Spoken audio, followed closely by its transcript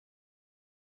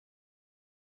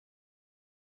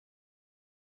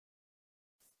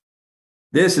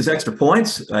This is Extra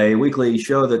Points, a weekly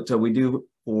show that we do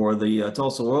for the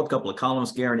Tulsa World. A couple of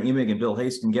columnists, Garen Emig and Bill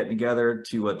Haston, getting together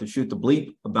to shoot the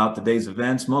bleep about the day's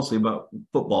events, mostly about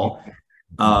football.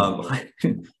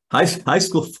 High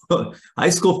school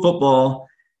football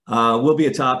will be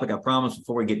a topic, I promise,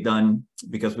 before we get done,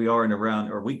 because we are in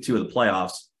around or week 2 of the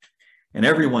playoffs, and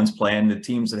everyone's playing. The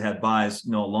teams that had buys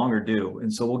no longer do,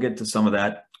 and so we'll get to some of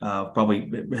that.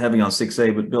 Probably heavy on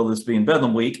 6A, but Bill, this being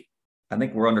Bedlam week, I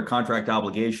think we're under contract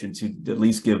obligation to at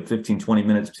least give 15, 20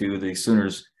 minutes to the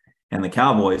Sooners and the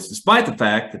Cowboys, despite the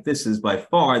fact that this is by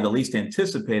far the least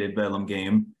anticipated Bedlam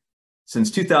game since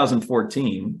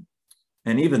 2014.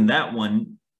 And even that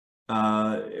one,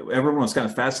 everyone was kind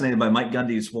of fascinated by Mike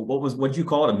Gundy's, what'd you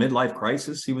call it, a midlife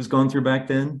crisis he was going through back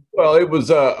then? Well, it was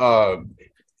the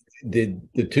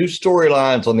two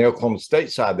storylines on the Oklahoma State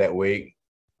side that week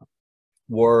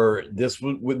were this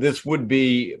would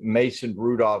be Mason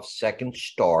Rudolph's second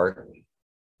start.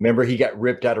 Remember, he got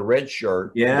ripped out of red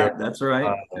shirt. Yeah, that's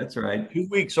right. That's right. 2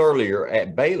 weeks earlier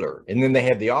at Baylor, and then they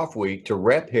had the off week to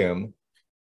rep him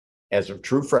as a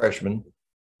true freshman,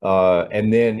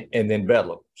 and then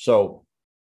Bedlam. So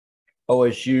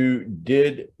OSU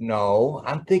did no.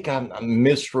 I'm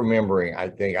misremembering. I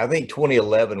think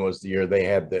 2011 was the year they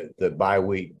had the bye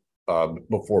week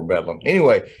before Bedlam.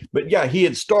 Anyway, but yeah,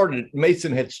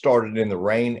 Mason had started in the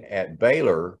rain at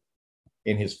Baylor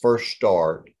in his first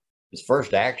start, his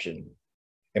first action,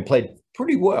 and played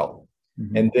pretty well.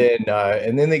 Mm-hmm. And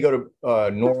then they go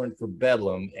to Norman for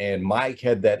Bedlam, and Mike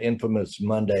had that infamous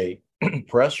Monday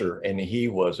presser, and he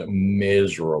was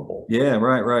miserable. Yeah,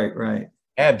 right.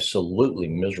 Absolutely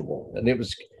miserable. And it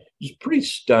was pretty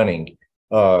stunning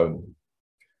to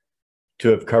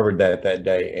have covered that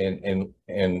day.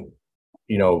 And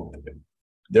you know,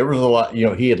 there was a lot,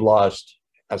 he had lost,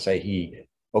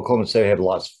 Oklahoma State had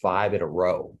lost 5 in a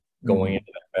row going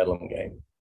into that Bedlam game.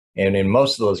 And in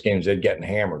most of those games, they'd gotten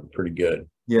hammered pretty good.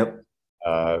 Yep.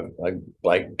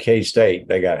 Like K-State,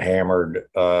 they got hammered.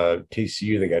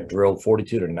 TCU, they got drilled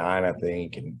 42-9, I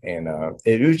think. And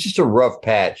it was just a rough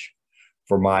patch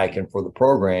for Mike and for the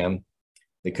program.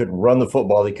 They couldn't run the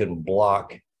football. They couldn't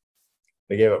block.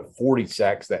 They gave up 40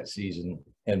 sacks that season,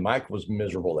 and Mike was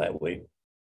miserable that week.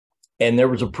 And there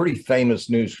was a pretty famous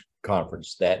news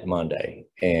conference that Monday,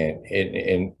 and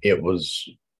it was,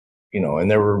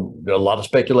 and there were a lot of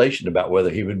speculation about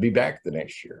whether he would be back the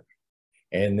next year.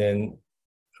 And then,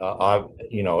 and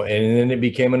then it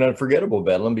became an unforgettable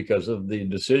Bedlam because of the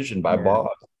decision by Bob.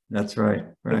 That's right.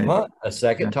 A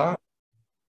second time.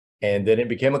 And then it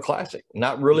became a classic.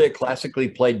 Not really a classically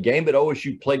played game, but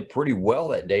OSU played pretty well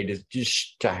that day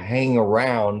to hang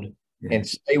around and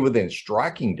stay within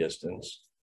striking distance.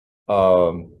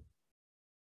 So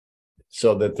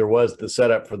that there was the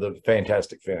setup for the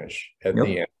fantastic finish at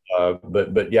the end.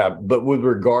 But with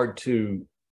regard to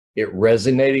it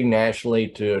resonating nationally,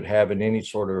 to having any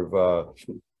sort of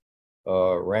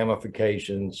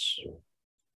ramifications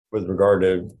with regard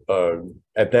to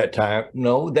at that time,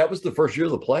 no, that was the first year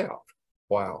of the playoff.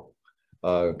 Wow.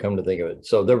 Come to think of it.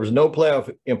 So there was no playoff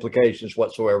implications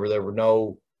whatsoever. There were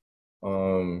no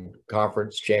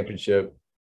conference championship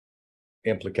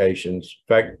implications.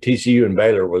 In fact, TCU and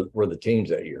Baylor were the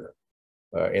teams that year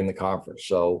in the conference.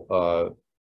 So,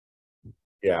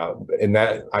 and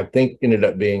that, I think, ended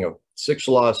up being a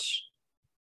 6-loss.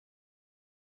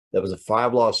 That was a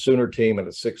 5-loss Sooner team and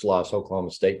a 6-loss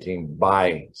Oklahoma State team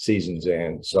by season's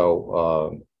end.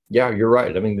 So, you're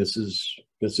right. I mean, this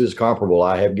is comparable.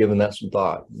 I have given that some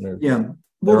thought. Well,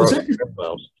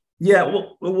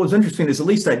 what was interesting is at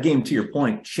least that game, to your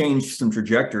point, changed some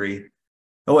trajectory.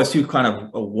 OSU kind of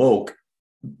awoke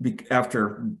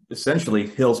after essentially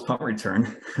Hill's punt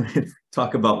return.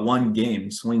 Talk about one game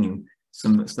swinging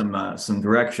some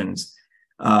directions,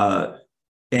 and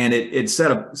it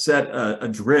set a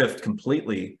drift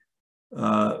completely.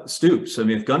 Stoops. I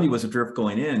mean, if Gundy was adrift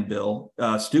going in, Bill,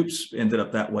 Stoops ended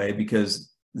up that way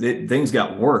because things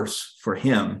got worse for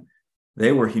him.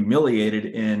 They were humiliated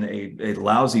in a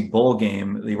lousy bowl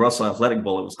game, the Russell Athletic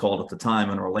Bowl, it was called at the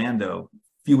time, in Orlando.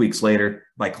 A few weeks later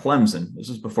by Clemson. This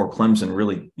was before Clemson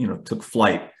really, took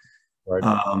flight. Right.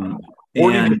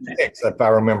 46, if I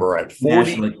remember right.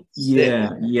 46.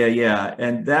 Yeah.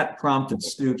 And that prompted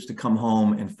Stoops to come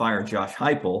home and fire Josh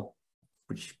Heupel,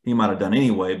 which he might have done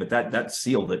anyway, but that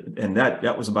sealed it. And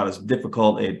that was about as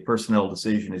difficult a personnel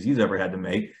decision as he's ever had to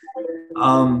make.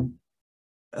 But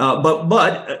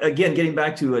again, getting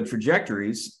back to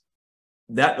trajectories,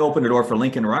 that opened the door for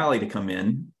Lincoln Riley to come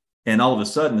in. And all of a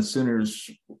sudden, the Sooners,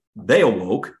 they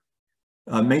awoke.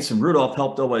 Mason Rudolph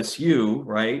helped OSU,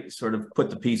 right, sort of put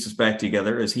the pieces back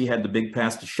together as he had the big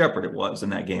pass to Shepard. It was in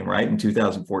that game, right, in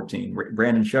 2014,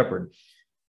 Brandon Shepard.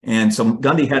 And so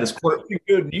Gundy had his court.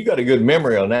 You got a good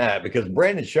memory on that, because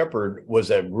Brandon Shepard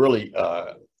was a really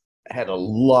had a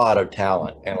lot of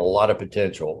talent and a lot of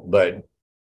potential, but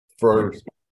for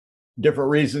different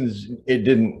reasons, it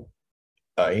didn't.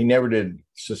 He never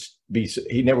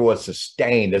was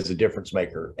sustained as a difference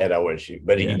maker at OSU,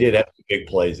 but he did have big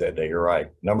plays that day. You're right.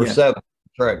 Number 7,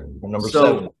 correct. Number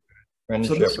 7.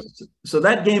 So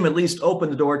that game at least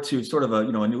opened the door to sort of a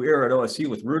new era at OSU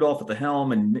with Rudolph at the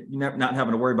helm and not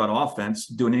having to worry about offense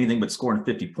doing anything but scoring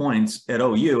 50 points. At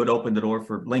OU, it opened the door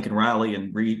for Lincoln Riley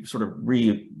and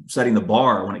resetting the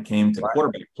bar when it came to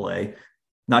quarterback play,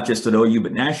 not just at OU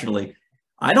but nationally.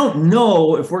 I don't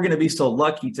know if we're going to be so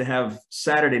lucky to have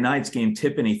Saturday night's game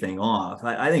tip anything off.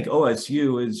 I think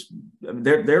OSU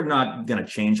they're not going to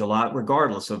change a lot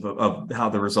regardless of how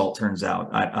the result turns out.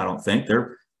 I don't think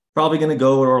they're probably going to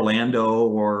go to Orlando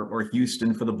or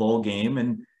Houston for the bowl game,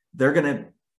 and they're going to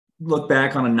look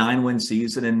back on a 9-win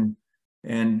season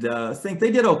and think they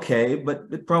did okay, but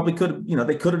it probably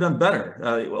they could have done better.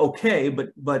 Okay,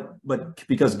 but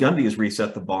because Gundy has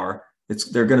reset the bar,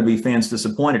 they're going to be fans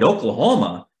disappointed.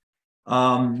 Oklahoma,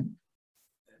 people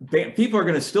are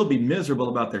going to still be miserable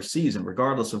about their season,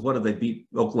 regardless of whether they beat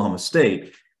Oklahoma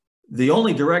State. The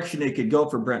only direction it could go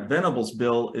for Brent Venables,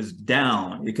 Bill, is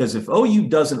down, because if OU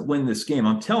doesn't win this game,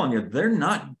 I'm telling you, they're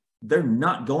not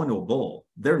going to a bowl.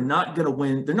 They're not going to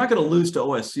win. They're not going to lose to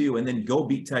OSU and then go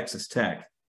beat Texas Tech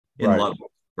in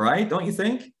Lubbock, right? Don't you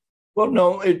think? Well,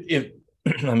 no.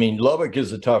 I mean, Lubbock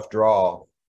is a tough draw.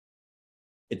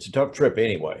 It's a tough trip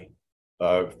anyway.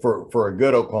 For a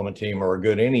good Oklahoma team or a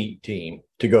good any team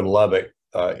to go to Lubbock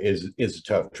is a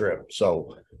tough trip.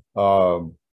 So.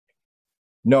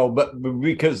 No, but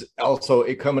because also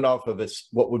it coming off of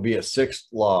what would be a 6th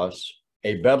loss,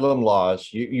 a Bedlam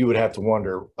loss, you would have to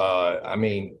wonder, I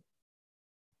mean,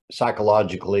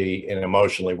 psychologically and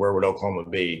emotionally, where would Oklahoma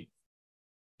be?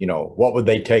 What would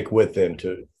they take with them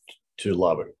to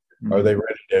Lubbock? Mm-hmm. Are they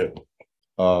ready to,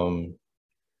 I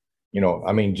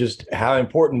mean, just how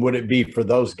important would it be for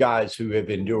those guys who have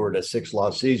endured a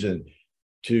 6-loss season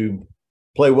to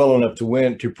play well enough to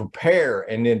win, to prepare,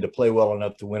 and then to play well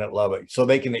enough to win at Lubbock, so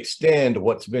they can extend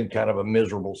what's been kind of a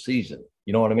miserable season?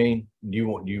 You know what I mean?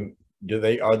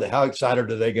 How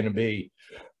excited are they going to be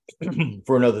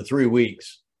for another 3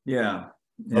 weeks? Yeah.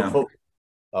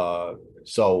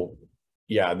 So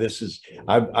yeah,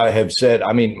 I have said,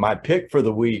 I mean, my pick for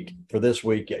this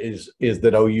week is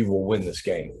that OU will win this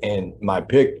game. And my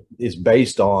pick is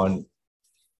based on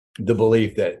the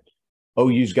belief that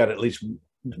OU's got at least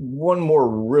one more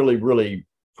really, really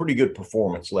pretty good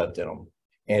performance left in them.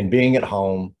 And being at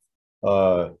home,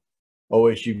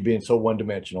 OSU being so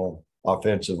one-dimensional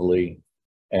offensively,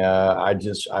 I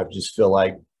just feel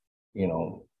like,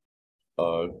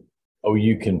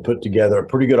 OU can put together a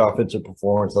pretty good offensive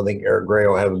performance. I think Eric Gray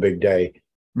will have a big day.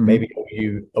 Mm-hmm. Maybe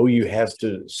OU has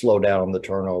to slow down on the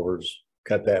turnovers,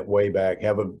 cut that way back,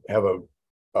 have a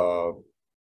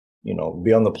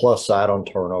be on the plus side on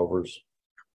turnovers.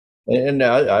 And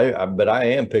but I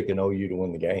am picking OU to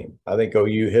win the game. I think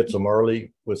OU hits them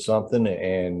early with something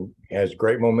and has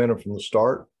great momentum from the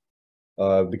start.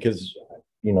 Because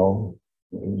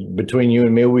between you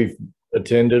and me, we've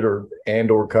attended or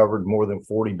covered more than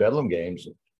 40 Bedlam games.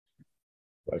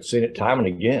 I've seen it time and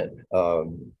again.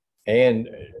 And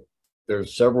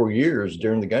there's several years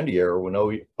during the Gundy era when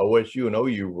OSU and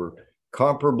OU were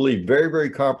comparably, very, very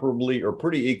comparably, or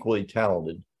pretty equally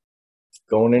talented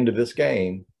going into this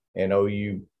game, and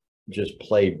OU just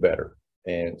played better.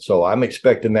 And so I'm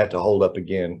expecting that to hold up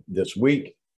again this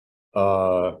week.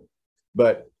 But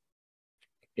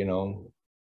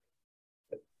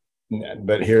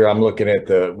here I'm looking at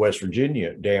the West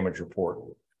Virginia damage report,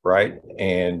 right?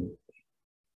 And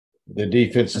the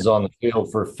defense is on the field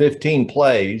for 15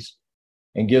 plays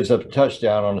and gives up a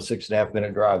touchdown on a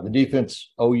 6.5-minute drive. The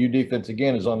OU defense,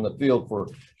 again, is on the field for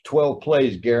 12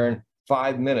 plays, Garen,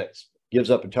 5 minutes, gives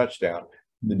up a touchdown.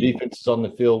 The defense is on the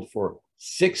field for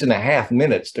 6.5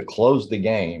 minutes to close the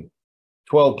game,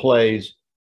 12 plays,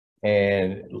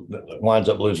 and winds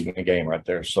up losing the game right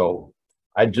there. So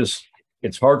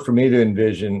it's hard for me to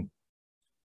envision,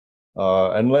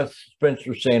 unless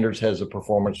Spencer Sanders has a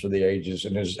performance for the ages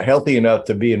and is healthy enough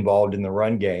to be involved in the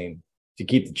run game to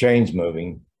keep the chains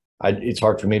moving. It's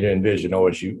hard for me to envision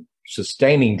OSU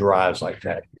sustaining drives like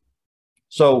that.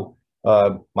 So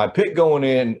my pick going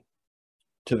in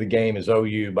to the game is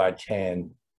OU by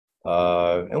 10,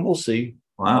 and we'll see.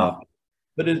 Wow.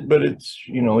 But it's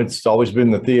it's always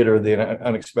been the theater of the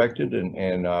unexpected,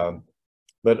 and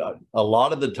But a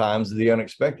lot of the times, the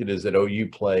unexpected is that OU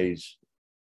plays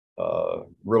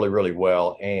really, really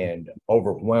well and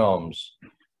overwhelms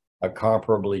a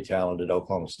comparably talented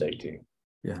Oklahoma State team.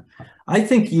 Yeah, I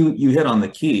think you hit on the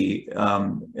key,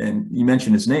 and you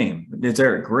mentioned his name. It's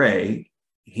Eric Gray.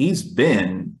 He's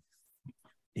been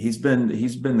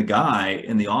the guy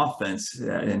in the offense.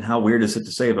 And how weird is it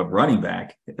to say of a running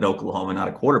back at Oklahoma, not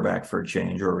a quarterback for a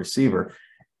change or a receiver?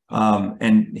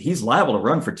 And he's liable to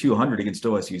run for 200 against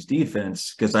OSU's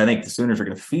defense, because I think the Sooners are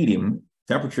going to feed him.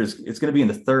 Temperatures, it's going to be in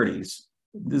the 30s.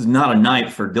 This is not a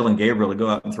night for Dylan Gabriel to go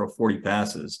out and throw 40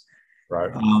 passes.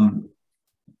 Right.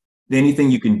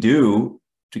 Anything you can do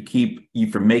to keep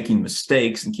you from making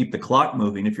mistakes and keep the clock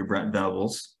moving, if you're Brent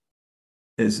Venables,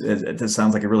 that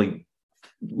sounds like a really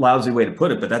lousy way to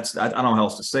put it, but I don't know how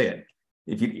else to say it.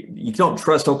 If you don't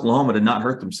trust Oklahoma to not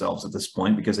hurt themselves at this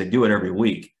point, because they do it every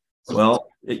week. Well,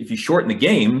 if you shorten the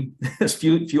game, there's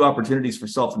few opportunities for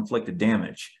self-inflicted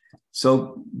damage.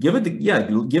 So give it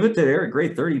to Eric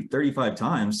Gray 30, 35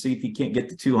 times. See if he can't get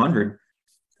to 200,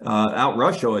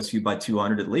 outrush OSU by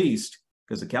 200 at least,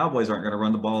 because the Cowboys aren't going to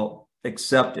run the ball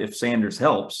except if Sanders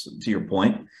helps, to your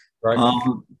point. Right.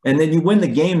 And then you win the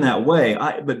game that way.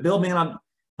 But Bill, man,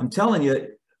 I'm telling you,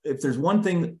 if there's one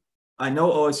thing I know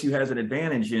OSU has an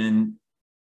advantage in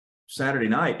Saturday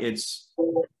night, it's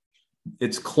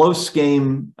close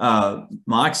game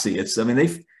moxie. I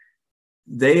think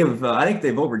they've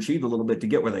overachieved a little bit to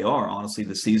get where they are, honestly,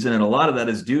 this season. And a lot of that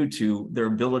is due to their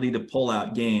ability to pull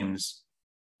out games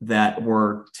that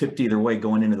were tipped either way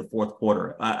going into the fourth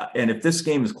quarter. And if this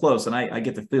game is close, and I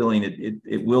get the feeling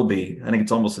it will be, I think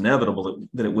it's almost inevitable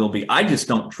that it will be. I just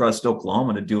don't trust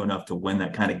Oklahoma to do enough to win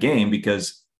that kind of game,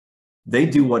 because they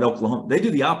do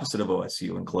the opposite of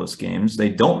OSU in close games. They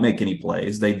don't make any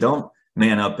plays. They don't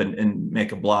man up and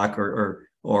make a block or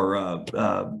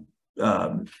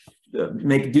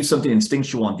do something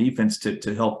instinctual on defense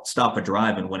to help stop a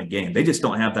drive and win a game. They just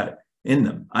don't have that in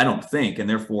them, I don't think, and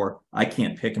therefore I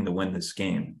can't pick them to win this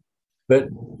game. But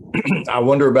I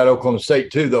wonder about Oklahoma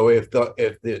State too, though. If the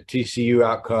TCU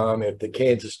outcome, if the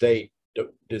Kansas State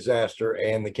disaster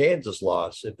and the Kansas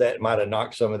loss, if that might have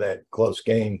knocked some of that close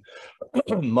game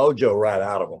mojo right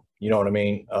out of them, you know what I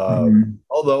mean?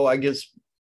 Although I guess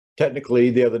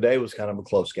technically the other day was kind of a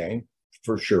close game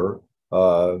for sure,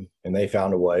 and they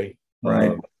found a way.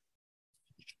 Right.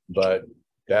 But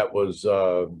that was.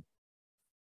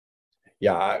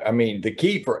 Yeah, I mean, the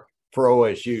key for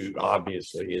OSU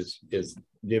obviously is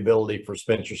the ability for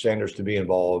Spencer Sanders to be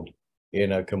involved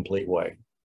in a complete way.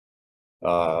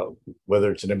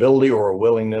 Whether it's an ability or a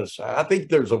willingness, I think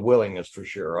there's a willingness for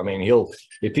sure. I mean,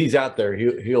 if he's out there,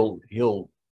 he'll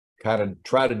kind of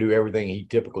try to do everything he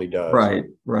typically does. Right.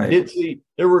 I did see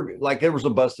there was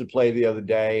a busted play the other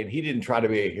day, and he didn't try to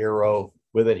be a hero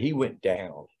with it. He went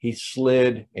down. He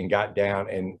slid and got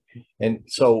down, and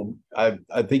so I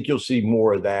think you'll see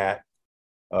more of that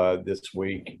this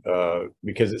week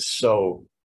because it's so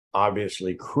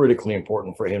obviously critically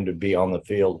important for him to be on the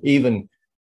field. Even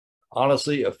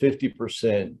honestly, a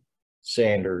 50%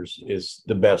 Sanders is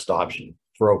the best option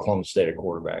for Oklahoma State at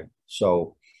quarterback.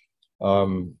 So,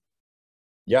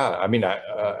 yeah, I mean,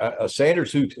 a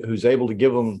Sanders who's able to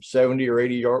give them 70 or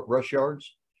 80 rush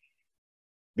yards.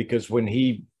 Because when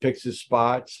he picks his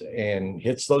spots and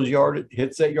hits that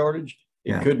yardage,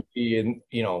 it could be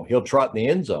he'll trot in the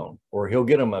end zone, or he'll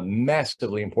get him a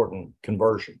massively important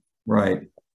conversion. Right.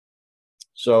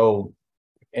 So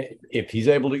if he's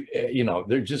able to,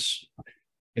 they're just,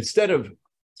 instead of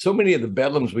so many of the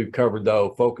bedlams we've covered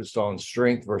though focused on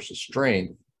strength versus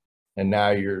strength, and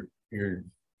now you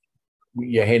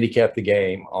handicap the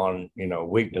game on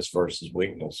weakness versus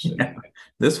weakness. Yeah.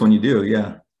 This one you do,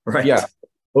 yeah. Right. Yeah.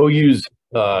 OU's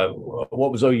what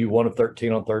was OU 1 of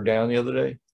 13 on third down the other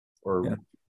day, or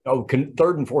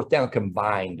third and fourth down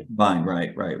combined.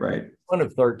 Right. 1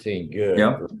 of 13, good.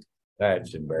 Yeah,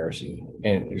 that's embarrassing.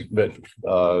 And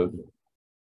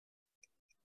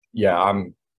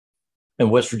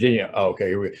West Virginia.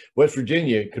 Okay, West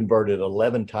Virginia converted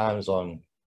 11 times on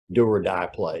do or die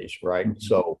plays, right? Mm-hmm.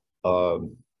 So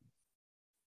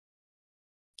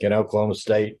can Oklahoma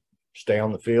State stay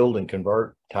on the field and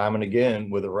convert time and again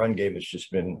with a run game? It's just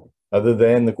been, other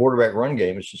than the quarterback run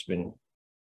game, it's just been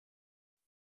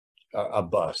a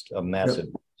bust, a massive.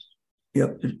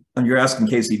 Yep. And you're asking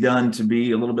Casey Dunn to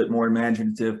be a little bit more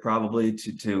imaginative, probably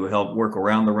to help work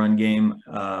around the run game.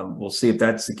 We'll see if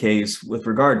that's the case. With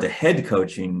regard to head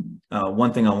coaching,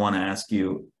 one thing I want to ask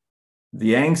you,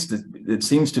 the angst, it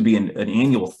seems to be an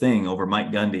annual thing over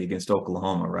Mike Gundy against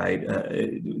Oklahoma, right?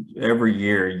 Every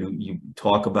year you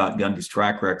talk about Gundy's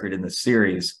track record in the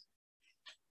series.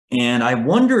 And I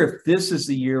wonder if this is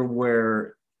the year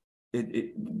where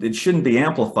it shouldn't be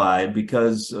amplified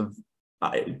because of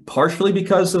partially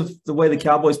because of the way the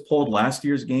Cowboys pulled last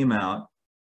year's game out.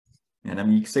 And I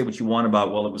mean, you can say what you want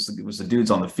about, well, it was the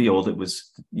dudes on the field. It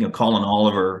was, Colin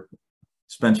Oliver,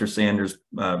 Spencer Sanders,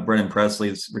 Brennan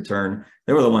Presley's return.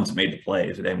 They were the ones that made the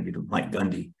plays. It had to be Mike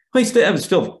Gundy. Well,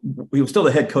 he was still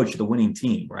the head coach of the winning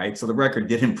team, right? So the record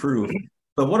did improve.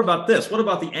 But what about this? What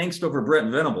about the angst over Brent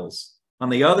Venables on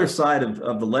the other side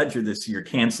of the ledger this year,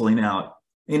 canceling out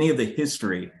any of the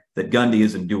history that Gundy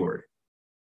has endured?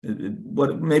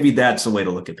 Maybe that's the way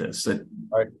to look at this.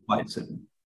 Right. Why is it?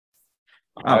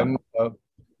 I'm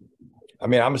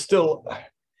still,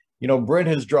 Brent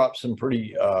has dropped some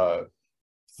pretty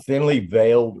thinly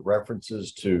veiled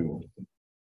references to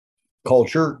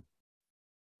culture,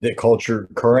 the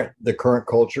current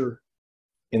culture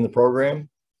in the program.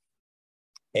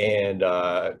 And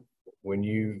when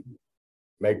you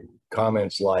make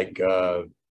comments like,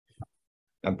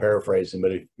 I'm paraphrasing,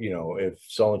 but if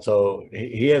so-and-so,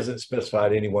 he hasn't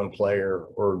specified any one player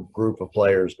or group of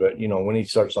players, but when he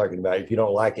starts talking about, if you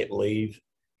don't like it, leave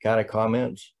kind of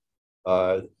comments,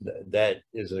 that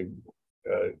is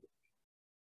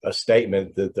a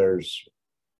statement that there's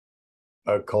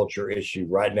a culture issue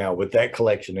right now with that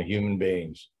collection of human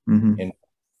beings. Mm-hmm.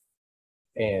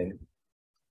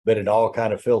 But it all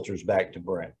kind of filters back to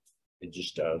Brent. It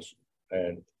just does.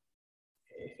 And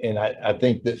I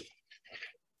think that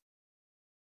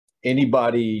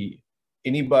anybody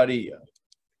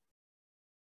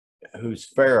who's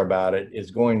fair about it is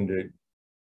going to,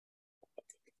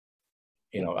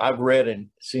 I've read and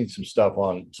seen some stuff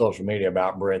on social media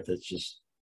about Brent that's just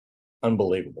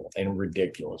unbelievable and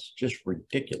ridiculous, just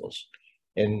ridiculous.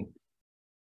 And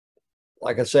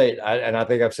like I say, I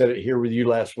think I've said it here with you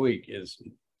last week, is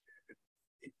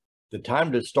the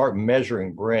time to start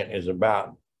measuring Brent is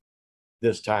about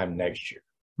this time next year.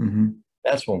 Mm-hmm.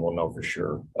 That's when we'll know for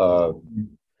sure.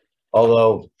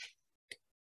 Although,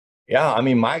 yeah, I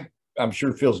mean, Mike, I'm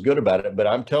sure feels good about it, but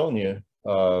I'm telling you,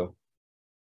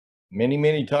 many,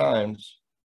 many times,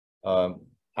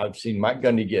 I've seen Mike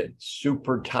Gundy get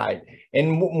super tight,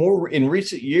 and more in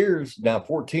recent years. Now,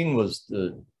 14 was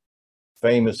the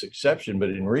famous exception, but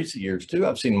in recent years too,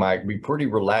 I've seen Mike be pretty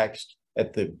relaxed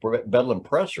at the Bedlam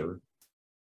presser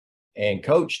and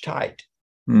coach tight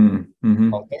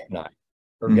mm-hmm. on game night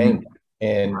or mm-hmm. game night.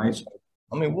 And right. So,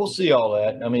 I mean, we'll see all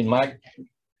that. I mean, Mike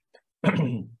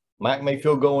may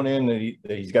feel going in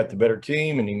that he's got the better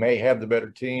team, and he may have the better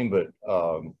team, but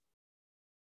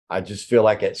I just feel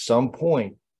like at some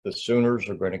point the Sooners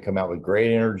are going to come out with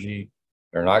great energy.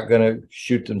 They're not going to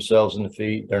shoot themselves in the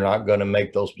feet. They're not going to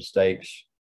make those mistakes,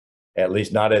 at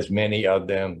least not as many of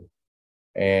them.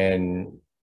 And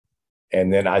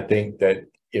then I think that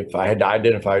if I had to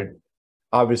identify,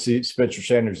 obviously Spencer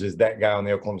Sanders is that guy on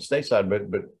the Oklahoma State side,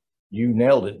 but you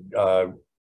nailed it.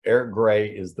 Eric Gray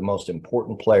is the most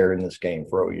important player in this game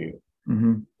for OU.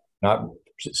 Mm-hmm. Not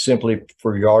simply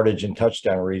for yardage and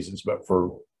touchdown reasons, but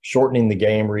for shortening the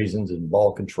game reasons and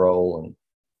ball control.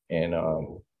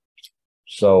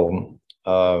 So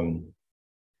I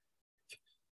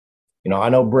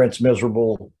know Brent's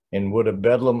miserable, and would a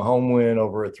Bedlam home win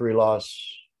over a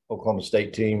 3-loss Oklahoma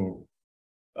State team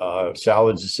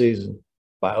salvage the season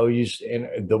by OU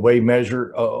and the way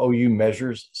OU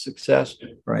measures success?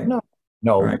 Right. No.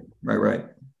 Right. I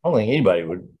don't think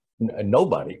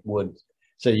nobody would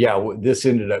say, yeah, this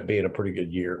ended up being a pretty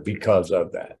good year because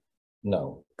of that.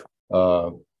 No.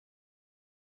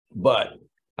 But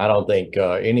I don't think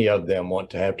any of them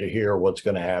want to have to hear what's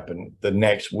going to happen the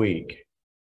next week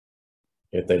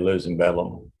if they lose in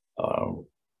Bedlam.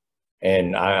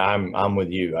 And I'm with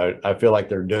you. I feel like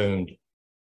they're doomed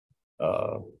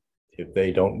if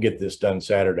they don't get this done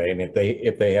Saturday, and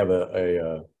if they have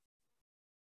an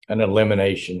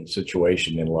elimination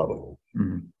situation in Lubbock.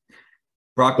 Mm-hmm.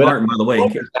 Brock Martin, by the way,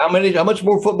 how much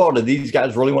more football do these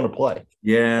guys really want to play?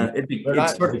 Yeah, they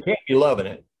can't be loving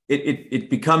it.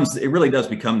 It really does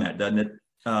become that, doesn't it?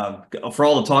 For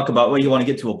all the talk about, well, you want to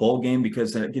get to a bowl game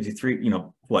because it gives you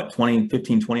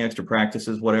 20 extra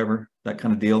practices, whatever, that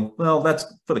kind of deal. Well, that's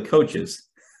for the coaches,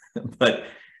 but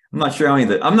I'm not sure how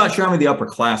many of the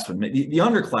upperclassmen, the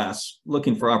underclass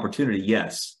looking for opportunity.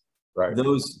 Yes. Right.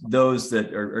 Those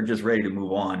that are just ready to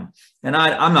move on. And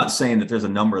I'm not saying that there's a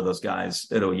number of those guys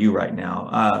at OU right now.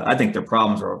 I think their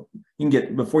problems are,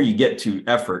 before you get to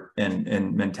effort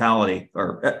and mentality,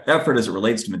 or effort as it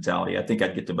relates to mentality, I think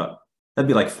that'd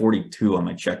be like 42 on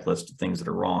my checklist of things that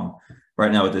are wrong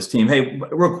right now with this team. Hey,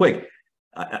 real quick,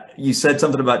 you said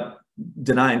something about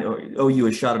denying OU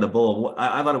a shot at a bowl.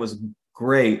 I thought it was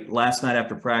great last night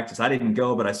after practice. I didn't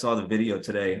go, but I saw the video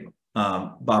today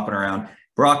bopping around.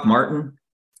 Brock Martin,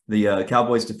 the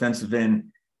Cowboys defensive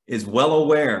end, is well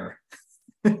aware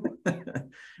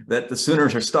that the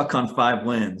Sooners are stuck on 5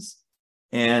 wins.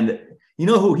 And you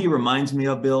know who he reminds me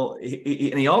of, Bill?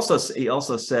 He also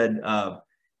said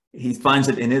he finds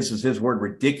it, in his word,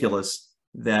 ridiculous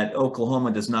that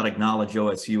Oklahoma does not acknowledge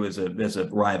OSU as a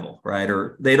rival, right?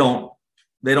 Or they don't,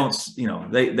 you know,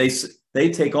 they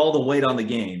take all the weight on the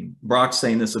game. Brock's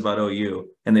saying this about OU,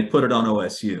 and they put it on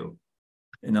OSU.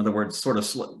 In other words, sort of,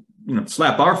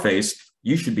 slap our face.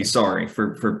 You should be sorry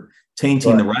for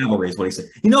tainting the rivalry, is what he said.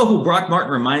 You know who Brock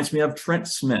Martin reminds me of? Trent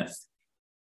Smith.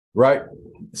 Right.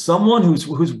 Someone who's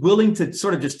willing to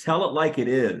sort of just tell it like it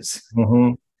is.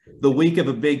 Mm-hmm. The week of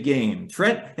a big game.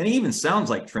 Trent, and he even sounds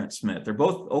like Trent Smith. They're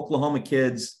both Oklahoma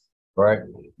kids, right,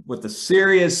 with a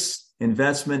serious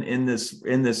investment in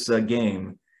this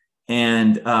game.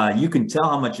 And you can tell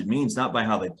how much it means, not by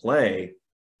how they play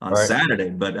on Saturday,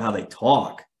 but how they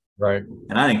talk. Right.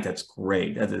 And I think that's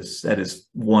great. That is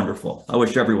wonderful. I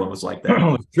wish everyone was like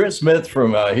that. Trent Smith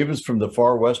he was from the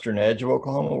far western edge of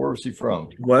Oklahoma. Where was he from?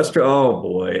 Western. Oh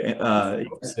boy.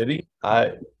 City.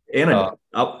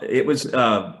 It was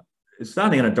it's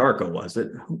not Anadarko, was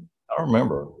it? I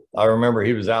remember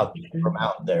he was out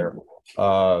there.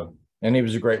 And he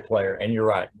was a great player. And you're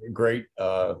right. Great.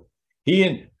 He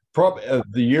and probably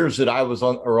the years that I was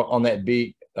on that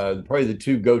beat, probably the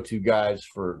two go-to guys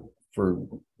for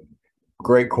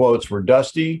great quotes were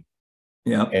Dusty,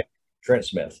 and Trent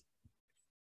Smith.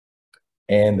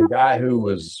 And the guy who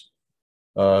was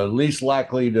least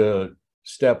likely to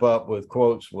step up with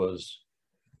quotes was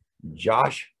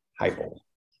Josh Heupel.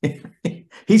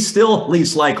 He's still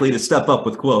least likely to step up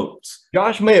with quotes.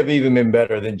 Josh may have even been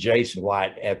better than Jason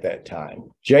White at that time.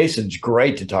 Jason's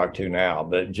great to talk to now,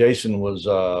 but Jason was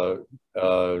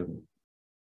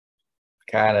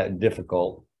kind of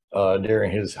difficult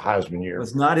during his Heisman year. It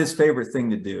was not his favorite thing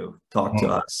to do, talk to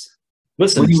us.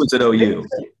 Listen, when he was at OU.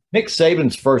 Nick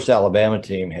Saban's first Alabama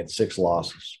team had 6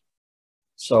 losses.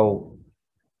 So,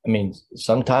 I mean,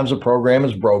 sometimes a program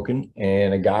is broken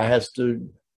and a guy has to.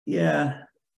 Yeah.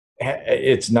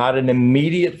 It's not an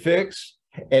immediate fix.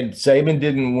 And Saban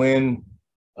didn't win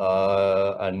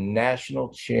a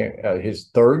national his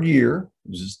third year.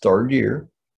 It was his third year.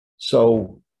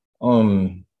 So,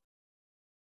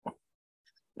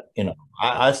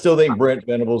 I still think Brent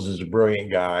Venables is a brilliant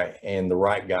guy and the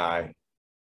right guy.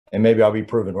 And maybe I'll be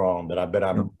proven wrong, but I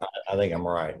think I'm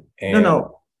right. And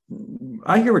no,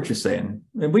 I hear what you're saying.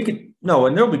 And and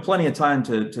there'll be plenty of time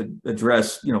to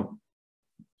address,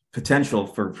 potential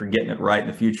for getting it right in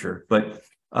the future. But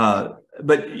I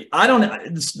don't.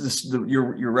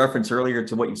 Your reference earlier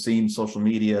to what you've seen social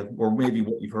media, or maybe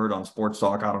what you've heard on Sports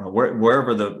Talk. I don't know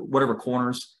whatever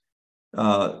corners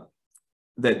where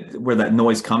that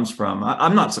noise comes from.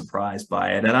 I'm not surprised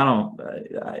by it, and I don't.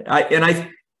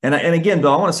 And again,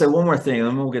 Bill, I want to say one more thing, and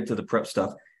then we'll get to the prep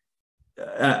stuff.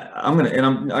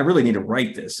 I really need to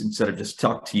write this instead of just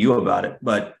talk to you about it.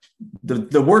 But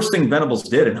the worst thing Venables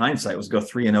did in hindsight was go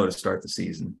 3-0 to start the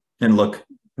season and look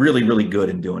really, really good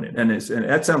in doing it. And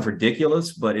that sounds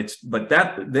ridiculous, but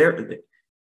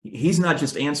he's not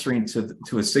just answering to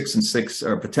a 6-6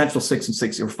 or potential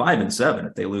 6-6 or 5-7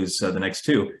 if they lose the next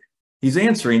 2. He's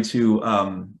answering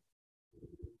to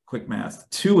quick math,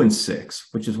 2-6,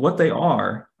 which is what they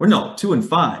are. Or no,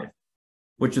 2-5.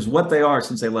 Which is what they are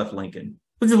since they left Lincoln,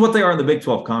 which is what they are in the Big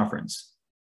 12 Conference.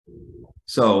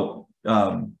 So,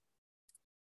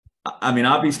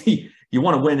 obviously, you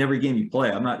want to win every game you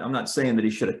play. I'm not saying that he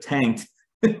should have tanked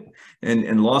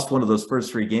and lost one of those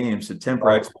first 3 games to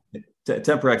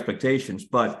temper expectations.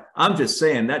 But I'm just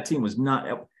saying that team was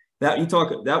not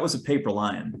that was a paper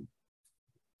lion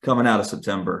coming out of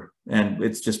September, and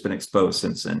it's just been exposed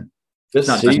since then.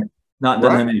 Not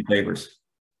done him any favors.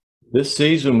 This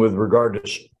season, with regard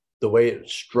to the way it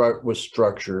was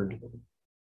structured,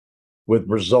 with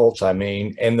results, and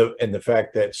the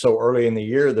fact that so early in the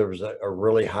year there was a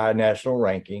really high national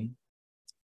ranking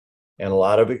and a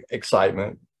lot of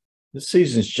excitement. This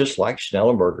season is just like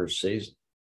Schnellenberger's season.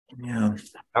 Yeah,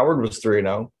 Howard was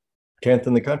 3-0, 10th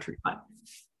in the country.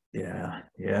 Yeah,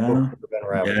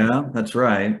 that's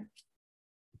right.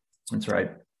 That's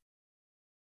right.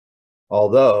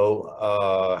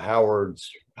 Although Howard's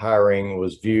hiring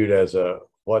was viewed as a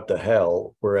what the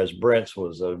hell, whereas Brent's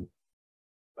was a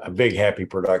big happy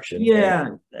production. Yeah,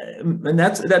 and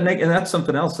that's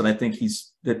something else that I think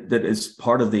that is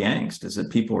part of the angst, is that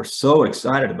people were so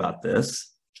excited about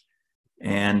this,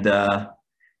 and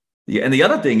the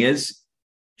other thing is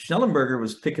Schnellenberger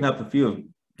was picking up a few of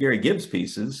Gary Gibbs'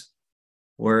 pieces,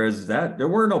 Whereas there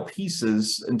were no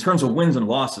pieces in terms of wins and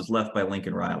losses left by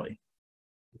Lincoln Riley.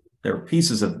 There were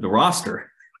pieces of the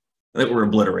roster that were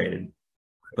obliterated.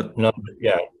 But no,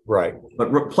 yeah, right.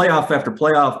 But playoff after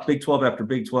playoff, Big 12 after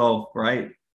Big 12,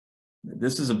 right?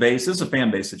 This is a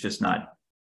fan base that's just not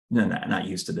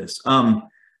used to this. All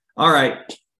right.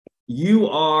 You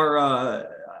are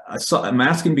I'm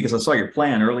asking because I saw your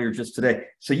plan earlier just today.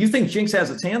 So you think Jinx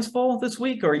has its hands full this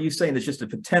week, or are you saying it's just a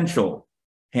potential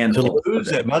handful to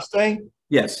lose at Mustang?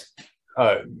 Yes.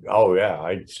 Oh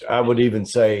yeah. I would even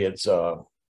say it's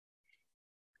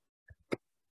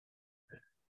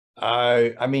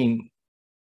I mean,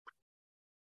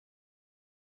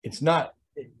 it's not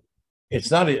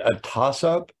a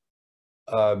toss-up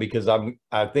because I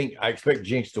think I expect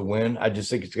Jinx to win. I just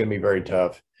think it's going to be very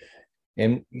tough.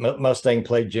 And Mustang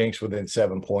played Jinx within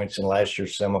 7 points in last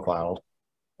year's semifinals,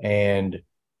 and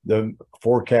the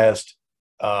forecast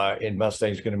in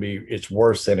Mustang is going to be it's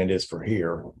worse than it is for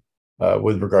here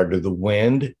with regard to the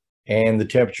wind, and the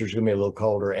temperature is going to be a little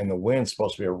colder, and the wind's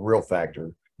supposed to be a real factor.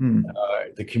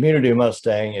 The community of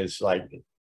Mustang is like,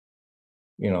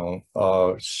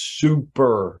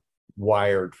 super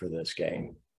wired for this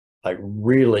game, like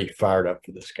really fired up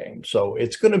for this game. So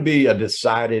it's going to be a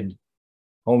decided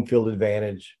home field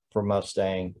advantage for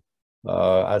Mustang.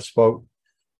 I spoke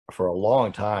for a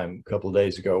long time a couple of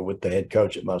days ago with the head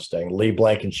coach at Mustang, Lee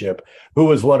Blankenship, who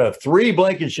was one of 3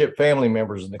 Blankenship family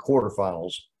members in the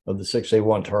quarterfinals of the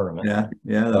 6A1 tournament.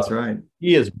 Yeah, that's right.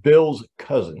 He is Bill's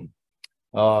cousin.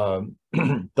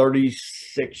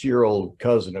 36-year-old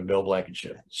cousin of Bill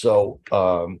Blankenship. So,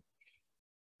 I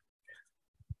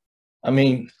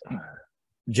mean,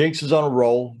 Jinx is on a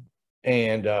roll,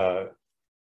 and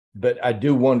but I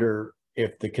do wonder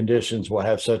if the conditions will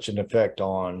have such an effect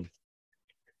on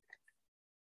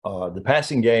the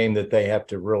passing game that they have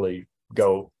to really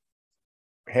go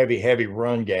heavy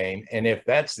run game. And if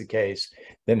that's the case,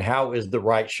 then how is the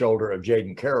right shoulder of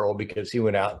Jaden Carroll, because he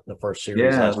went out in the first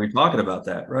series? Yeah, we're talking about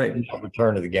that, right?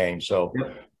 Return to the game. So,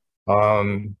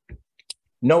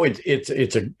 no, it's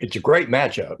a great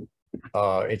matchup.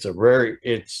 I'm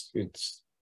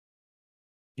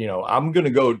going to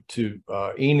go to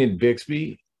Enid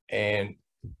Bixby, and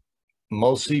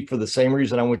mostly for the same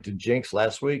reason I went to Jinx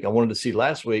last week. I wanted to see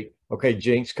last week, okay,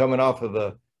 Jinx coming off of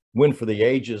a win for the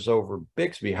ages over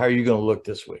Bixby. How are you going to look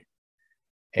this week?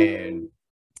 And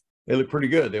they look pretty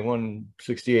good. They won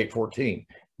 68-14.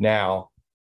 Now,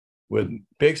 with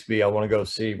Bixby, I want to go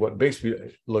see what Bixby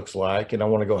looks like, and I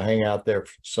want to go hang out there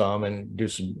some and do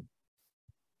some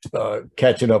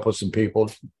catching up with some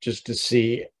people just to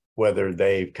see whether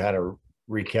they've kind of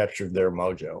recaptured their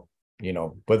mojo,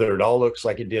 whether it all looks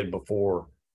like it did before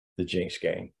the Jinx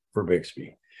game for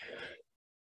Bixby.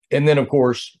 And then, of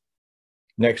course,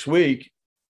 next week,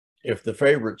 if the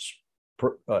favorites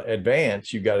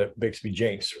advance, you've got a Bixby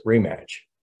Jinx rematch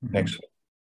next week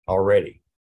already,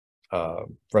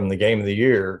 from the game of the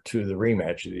year to the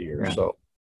rematch of the year. Yeah. So,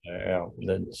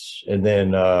 and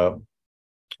then on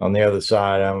the other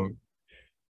side,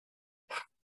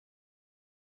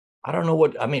 I don't know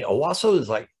Owasso is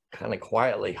like kind of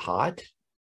quietly hot,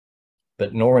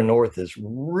 but Norman North has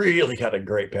really got a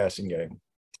great passing game.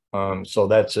 So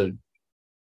that's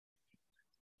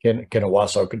can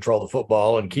Owasso control the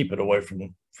football and keep it away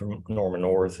from Norman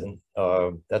North? And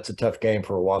that's a tough game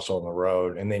for Owasso on the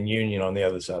road. And then Union on the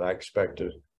other side, I expect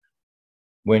to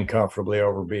win comfortably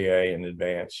over BA in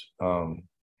advance.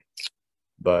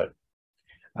 But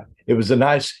it was a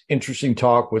nice, interesting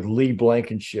talk with Lee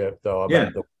Blankenship, though,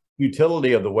 about the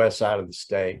utility of the west side of the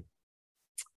state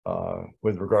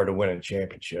with regard to winning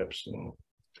championships.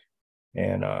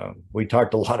 And we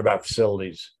talked a lot about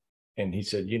facilities. And he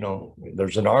said,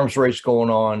 there's an arms race going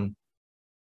on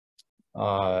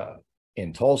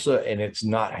in Tulsa, and it's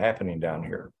not happening down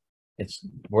here.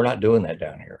 We're not doing that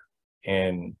down here.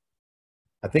 And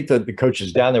I think that the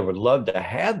coaches down there would love to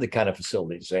have the kind of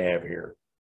facilities they have here,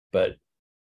 but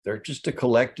they're just a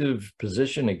collective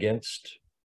position against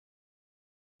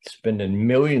spending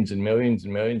millions and millions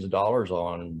and millions of dollars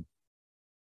on,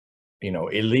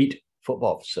 elite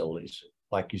football facilities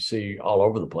like you see all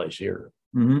over the place here.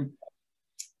 Mm-hmm.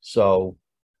 So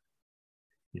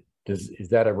is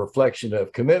that a reflection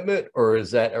of commitment, or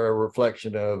is that a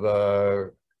reflection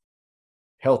of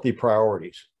healthy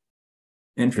priorities?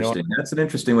 Interesting. That's an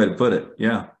interesting way to put it.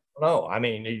 Yeah. No, I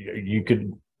mean, you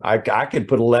could, I could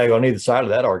put a leg on either side of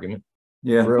that argument.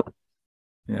 Yeah. Really.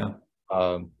 Yeah.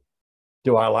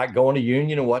 Do I like going to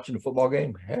Union and watching a football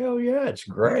game? Hell yeah, it's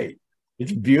great.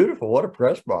 It's beautiful. What a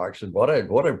press box, and what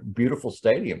a beautiful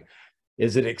stadium.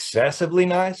 Is it excessively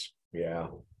nice? Yeah,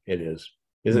 it is.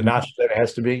 Is it nicer than it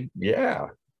has to be? Yeah.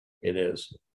 It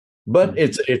is. But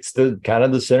it's the kind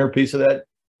of the centerpiece of that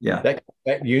Yeah.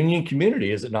 that Union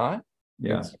community, is it not?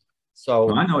 Yeah.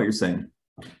 So I know what you're saying.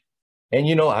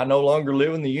 And I no longer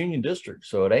live in the Union District,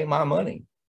 so it ain't my money.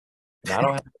 And I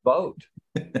don't have to vote.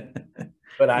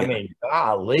 But I mean,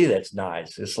 golly, that's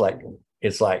nice. It's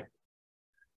like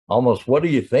almost, what are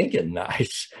you thinking?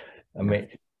 Nice. I mean,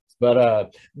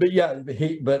 but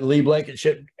Lee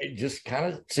Blankenship, it just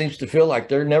kind of seems to feel like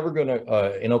they're never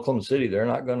gonna in Oklahoma City, they're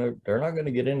not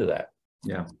gonna get into that.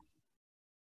 Yeah.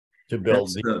 To build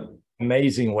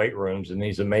amazing weight rooms and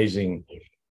these amazing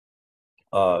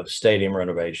stadium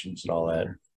renovations and all that.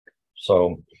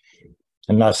 So,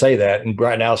 and I say that, and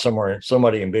right now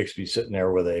somebody in Bixby sitting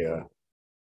there with a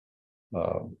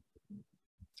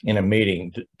in a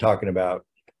meeting talking about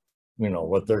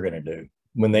what they're going to do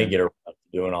when they get around to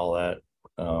doing all that.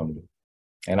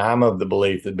 And I'm of the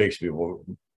belief that Bixby will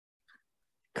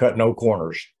cut no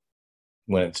corners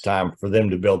when it's time for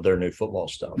them to build their new football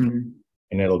stuff. Mm-hmm.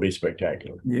 And it'll be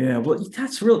spectacular. Yeah, well,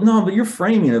 that's real. No, but your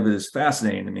framing of it is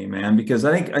fascinating to me, man, because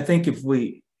I think if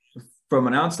we, from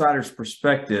an outsider's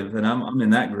perspective, and I'm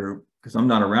in that group because I'm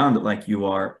not around it like you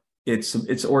are,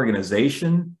 it's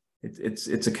organization.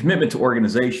 It's a commitment to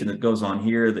organization that goes on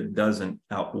here that doesn't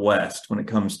out west when it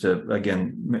comes to,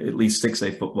 again, at least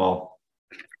 6A football.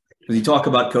 Because you talk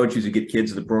about coaches who get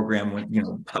kids to the program when,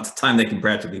 about the time they can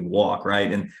practically walk,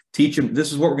 right? And teach them,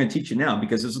 this is what we're going to teach you now,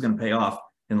 because this is going to pay off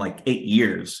in like 8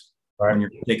 years, right, when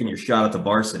you're taking your shot at the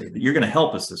varsity. You're going to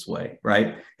help us this way,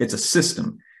 right? It's a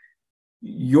system.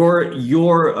 Your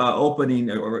opening,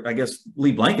 or I guess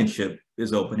Lee Blankenship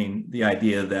is opening the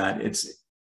idea that it's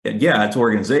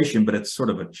organization, but it's sort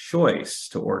of a choice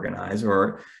to organize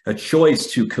or a choice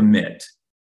to commit.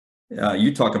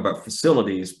 You talk about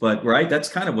facilities, but right, that's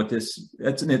kind of what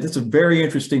that's a very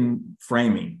interesting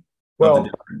framing. Well,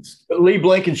 Lee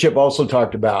Blankenship also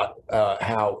talked about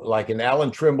how, and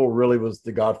Alan Trimble really was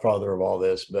the godfather of all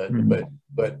this, but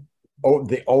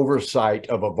the oversight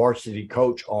of a varsity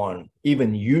coach on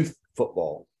even youth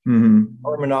football,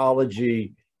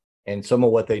 terminology, and some of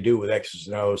what they do with X's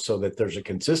and O's, so that there's a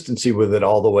consistency with it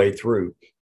all the way through.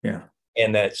 Yeah,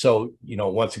 and that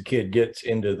once a kid gets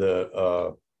into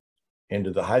the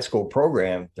high school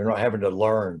program, they're not having to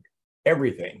learn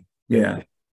everything. Yeah.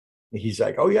 He's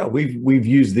like, oh yeah, we've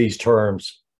used these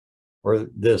terms or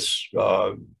this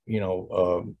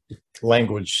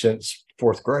language since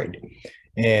 4th grade,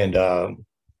 and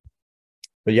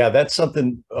but yeah, that's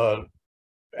something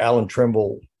Alan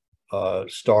Trimble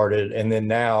started, and then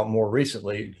now more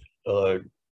recently,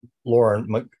 Laura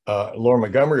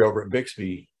Montgomery over at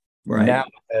Bixby now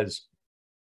has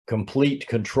complete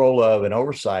control of and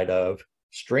oversight of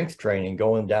strength training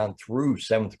going down through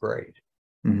 7th grade.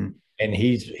 Mm-hmm. And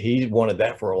he's wanted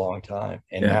that for a long time,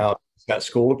 and now it's got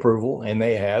school approval, and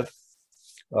they have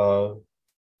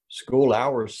school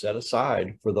hours set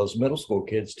aside for those middle school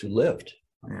kids to lift.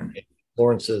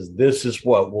 Lauren says this is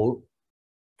what will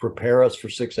prepare us for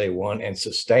 6A1 and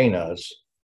sustain us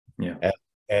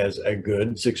as a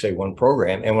good 6A1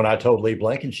 program. And when I told Lee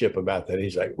Blankenship about that,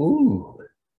 he's like, ooh.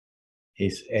 He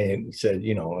said,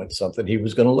 it's something he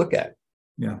was going to look at.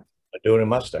 Yeah. Doing a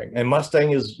Mustang. And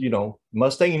Mustang is,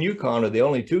 Mustang and Yukon are the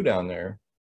only two down there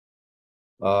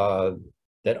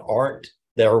that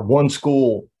are one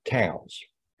school towns.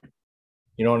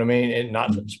 You know what I mean? And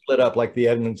not split up like the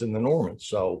Edmonds and the Normans.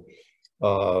 So,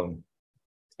 and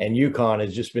Yukon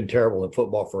has just been terrible in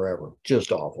football forever.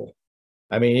 Just awful.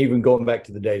 I mean, even going back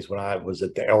to the days when I was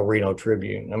at the El Reno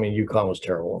Tribune, I mean, Yukon was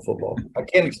terrible in football. I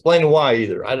can't explain why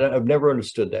either. I've never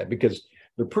understood that, because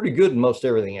they're pretty good in most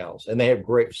everything else, and they have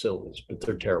great facilities, but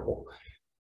they're terrible.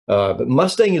 But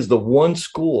Mustang is the one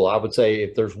school, I would say,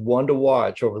 if there's one to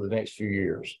watch over the next few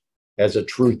years as a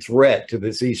true threat to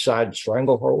this East Side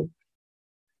stranglehold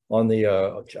on the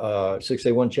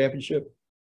 6A1 championship,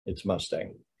 it's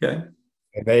Mustang. Okay.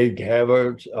 And they have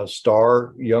a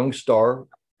young star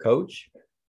coach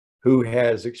who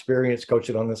has experience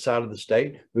coaching on this side of the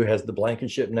state, who has the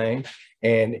Blankenship name,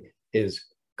 and is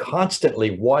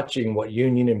constantly watching what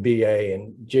Union and BA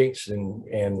and Jinx and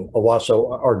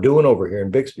Owasso are doing over here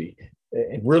in Bixby.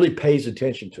 It really pays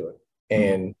attention to it.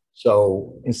 And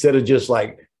so instead of just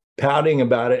pouting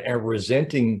about it and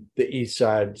resenting the East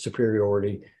Side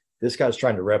superiority, this guy's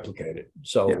trying to replicate it.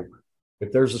 So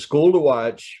if there's a school to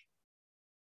watch,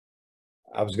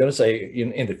 I was going to say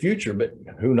in the future, but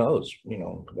who knows?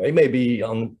 They may be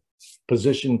on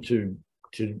position to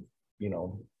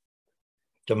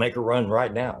make a run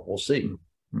right now. We'll see.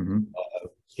 Mm-hmm.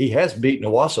 He has beaten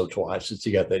Owasso twice since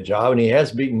he got that job, and he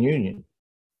has beaten Union.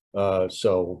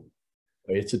 So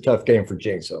it's a tough game for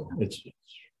Jinx. So it's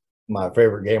my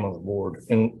favorite game on the board.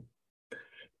 And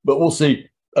but we'll see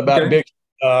about Okay.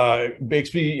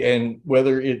 Bixby and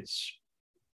whether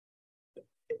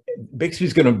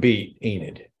Bixby's going to beat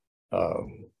Enid.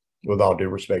 With all due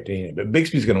respect to Enid, but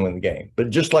Bixby's going to win the game. But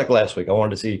just like last week, I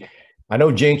wanted to see. I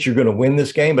know, Jinx, you're going to win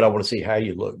this game, but I want to see how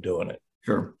you look doing it.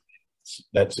 Sure.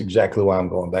 That's exactly why I'm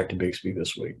going back to Bixby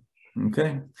this week.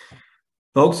 Okay.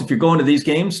 Folks, if you're going to these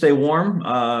games, stay warm.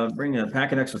 Bring a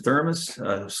pack, an extra thermos,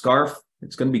 scarf.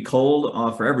 It's going to be cold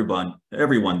for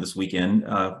everyone this weekend,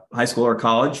 high school or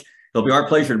college. It'll be our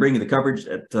pleasure to bring you the coverage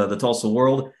at the Tulsa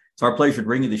World. It's our pleasure to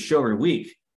bring you the show every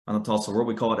week on the Tulsa World.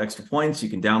 We call it Extra Points. You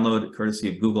can download it courtesy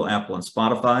of Google, Apple, and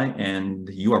Spotify. And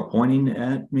you are pointing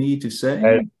at me to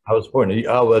say? I was pointing.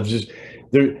 I was just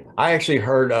there. I actually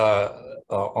heard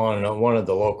on one of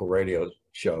the local radio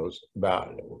shows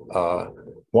about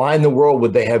why in the world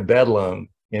would they have Bedlam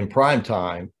in prime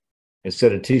time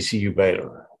instead of TCU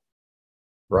Baylor,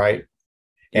 right?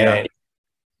 Yeah. And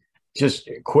just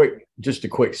a quick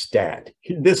stat.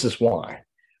 This is why.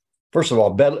 First of all,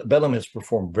 Bedlam has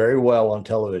performed very well on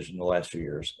television the last few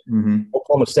years. Mm-hmm.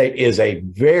 Oklahoma State is a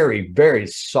very, very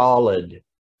solid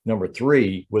number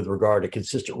 3 with regard to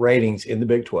consistent ratings in the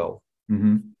Big 12.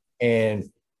 Mm-hmm. And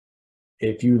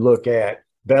if you look at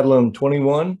Bedlam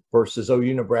 21 versus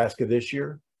OU Nebraska this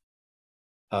year,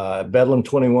 Bedlam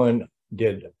 21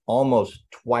 did almost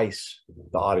twice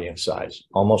the audience size,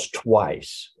 almost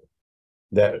twice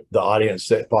that the audience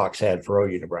that Fox had for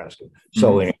OU Nebraska.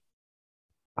 So anyway,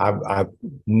 I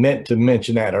meant to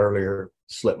mention that earlier,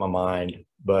 slipped my mind,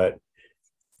 but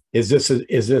is this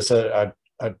a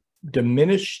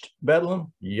diminished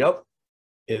Bedlam? Yep.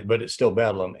 But it's still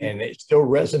Bedlam, and it still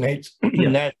resonates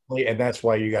nationally, and that's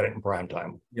why you got it in prime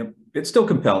time. Yep, it's still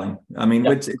compelling. I mean,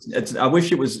 it's. I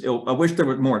wish it was. I wish there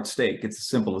was more at stake. It's as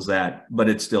simple as that, but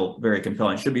it's still very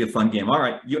compelling. Should be a fun game. All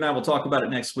right, you and I will talk about it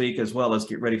next week as well as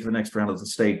get ready for the next round of the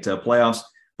state playoffs.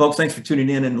 Folks, thanks for tuning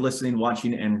in and listening,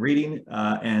 watching, and reading.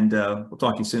 And we'll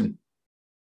talk to you soon.